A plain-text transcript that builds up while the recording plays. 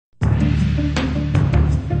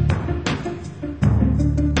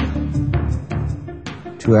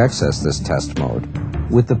To access this test mode,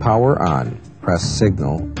 with the power on, press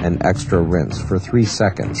Signal and Extra Rinse for 3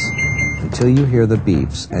 seconds until you hear the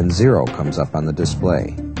beeps and 0 comes up on the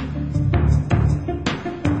display.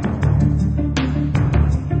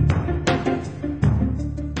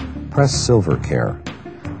 Press Silvercare.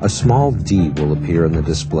 A small D will appear in the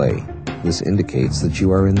display. This indicates that you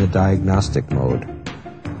are in the diagnostic mode.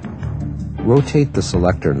 Rotate the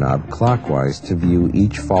selector knob clockwise to view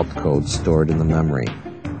each fault code stored in the memory.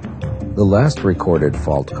 The last recorded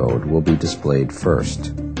fault code will be displayed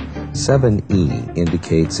first. 7E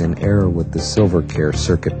indicates an error with the Silvercare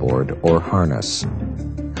circuit board or harness.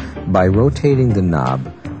 By rotating the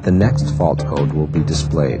knob, the next fault code will be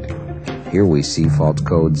displayed. Here we see fault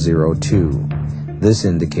code 02. This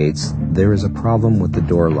indicates there is a problem with the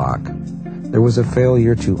door lock. There was a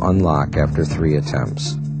failure to unlock after 3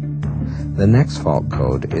 attempts. The next fault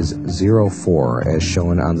code is 04 as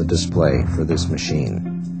shown on the display for this machine.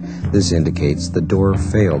 This indicates the door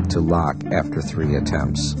failed to lock after 3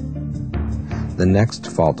 attempts. The next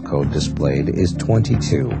fault code displayed is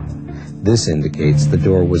 22. This indicates the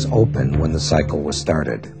door was open when the cycle was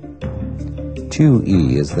started.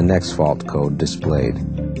 2E is the next fault code displayed.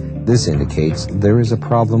 This indicates there is a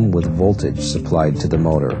problem with voltage supplied to the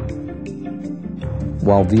motor.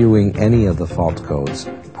 While viewing any of the fault codes,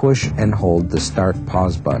 push and hold the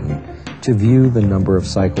Start/Pause button to view the number of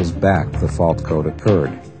cycles back the fault code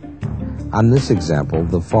occurred. On this example,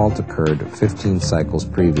 the fault occurred 15 cycles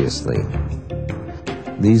previously.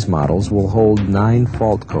 These models will hold 9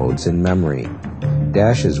 fault codes in memory.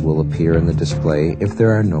 Dashes will appear in the display if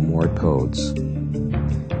there are no more codes.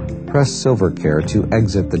 Press Silvercare to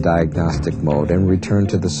exit the diagnostic mode and return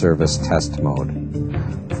to the service test mode.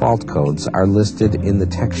 Fault codes are listed in the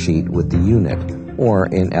tech sheet with the unit or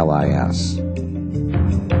in LIS.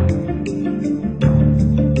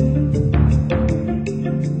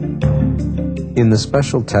 In the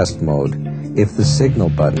special test mode, if the signal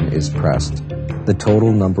button is pressed, the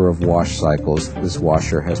total number of wash cycles this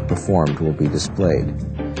washer has performed will be displayed.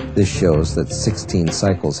 This shows that 16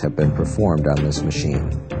 cycles have been performed on this machine.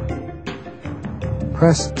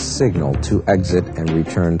 Press Signal to exit and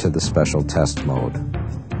return to the special test mode.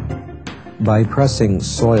 By pressing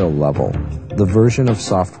Soil Level, the version of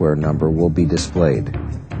software number will be displayed.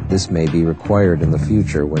 This may be required in the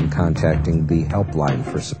future when contacting the helpline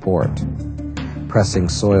for support. Pressing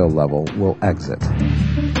Soil Level will exit.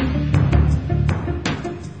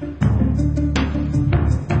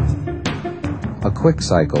 A quick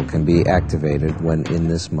cycle can be activated when in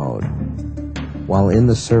this mode. While in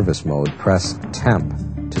the service mode, press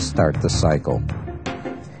Temp to start the cycle.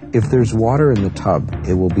 If there's water in the tub,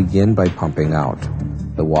 it will begin by pumping out.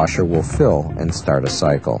 The washer will fill and start a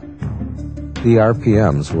cycle. The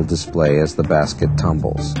RPMs will display as the basket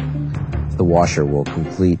tumbles. The washer will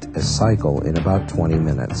complete a cycle in about 20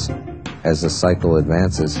 minutes. As the cycle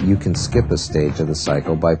advances, you can skip a stage of the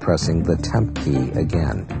cycle by pressing the Temp key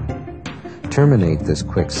again. Terminate this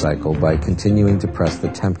quick cycle by continuing to press the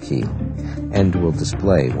Temp key. End will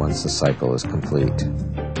display once the cycle is complete.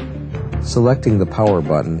 Selecting the power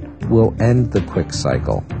button will end the quick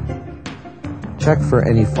cycle. Check for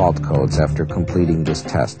any fault codes after completing this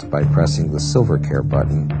test by pressing the Silvercare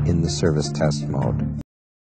button in the service test mode.